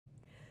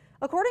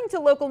According to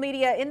local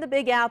media in the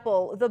Big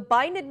Apple, the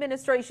Biden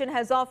administration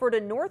has offered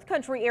a North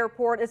Country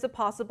airport as a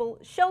possible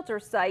shelter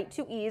site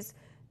to ease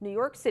New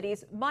York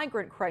City's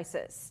migrant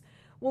crisis.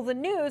 Well, the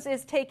news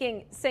is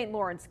taking St.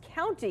 Lawrence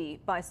County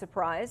by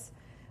surprise.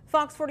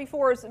 Fox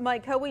 44's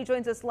Mike Coey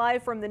joins us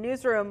live from the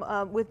newsroom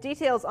with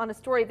details on a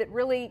story that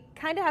really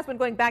kind of has been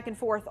going back and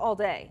forth all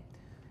day.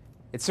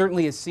 It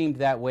certainly has seemed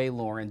that way,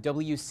 Lauren.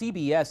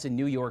 WCBS in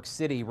New York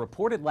City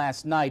reported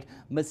last night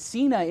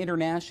Massena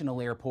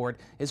International Airport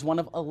is one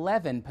of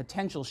 11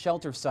 potential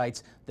shelter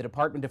sites the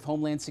Department of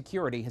Homeland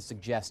Security has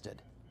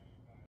suggested.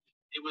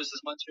 It was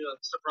as much a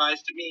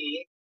surprise to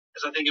me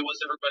as I think it was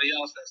to everybody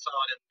else that saw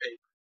it in the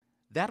paper.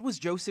 That was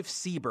Joseph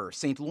Sieber,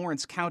 St.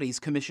 Lawrence County's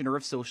Commissioner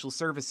of Social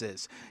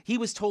Services. He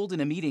was told in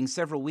a meeting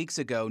several weeks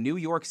ago New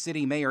York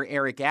City Mayor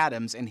Eric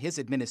Adams and his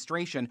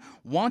administration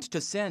want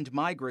to send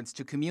migrants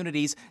to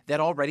communities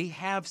that already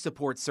have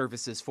support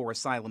services for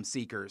asylum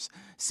seekers.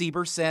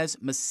 Sieber says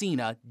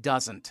Massena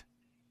doesn't.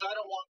 I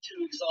don't want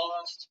to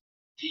exhaust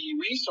the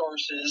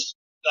resources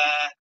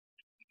that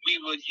we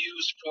would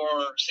use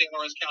for St.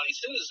 Lawrence County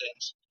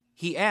citizens.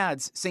 He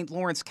adds St.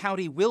 Lawrence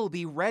County will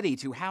be ready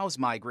to house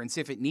migrants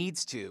if it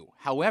needs to.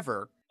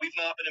 However, we've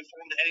not been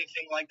informed that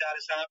anything like that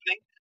is happening.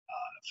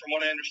 From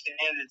what I understand,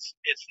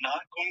 it's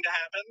not going to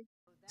happen.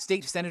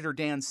 State Senator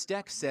Dan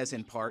Steck says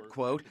in part,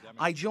 quote,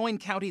 I join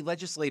county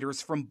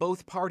legislators from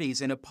both parties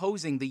in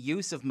opposing the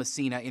use of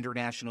Massena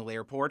International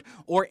Airport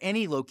or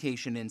any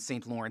location in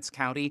St. Lawrence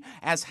County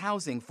as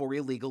housing for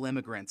illegal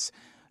immigrants.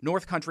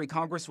 North Country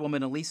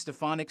Congresswoman Elise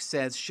Stefanik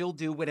says she'll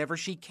do whatever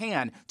she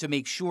can to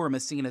make sure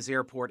Massena's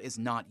airport is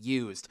not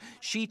used.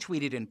 She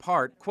tweeted in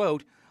part,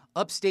 quote,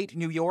 upstate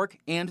New York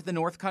and the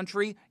North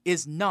Country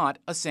is not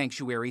a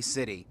sanctuary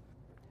city.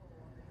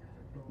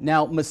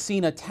 Now,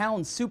 Massena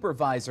Town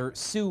Supervisor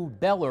Sue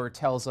Beller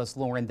tells us,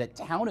 Lauren, that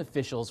town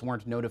officials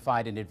weren't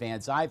notified in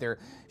advance either.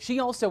 She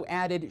also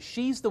added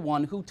she's the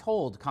one who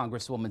told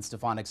Congresswoman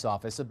Stefanik's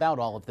office about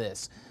all of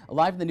this.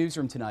 Live in the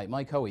newsroom tonight,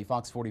 Mike Coey,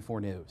 Fox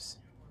 44 News.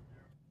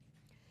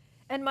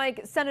 And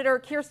Mike, Senator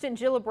Kirsten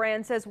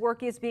Gillibrand says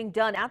work is being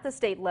done at the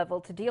state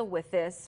level to deal with this.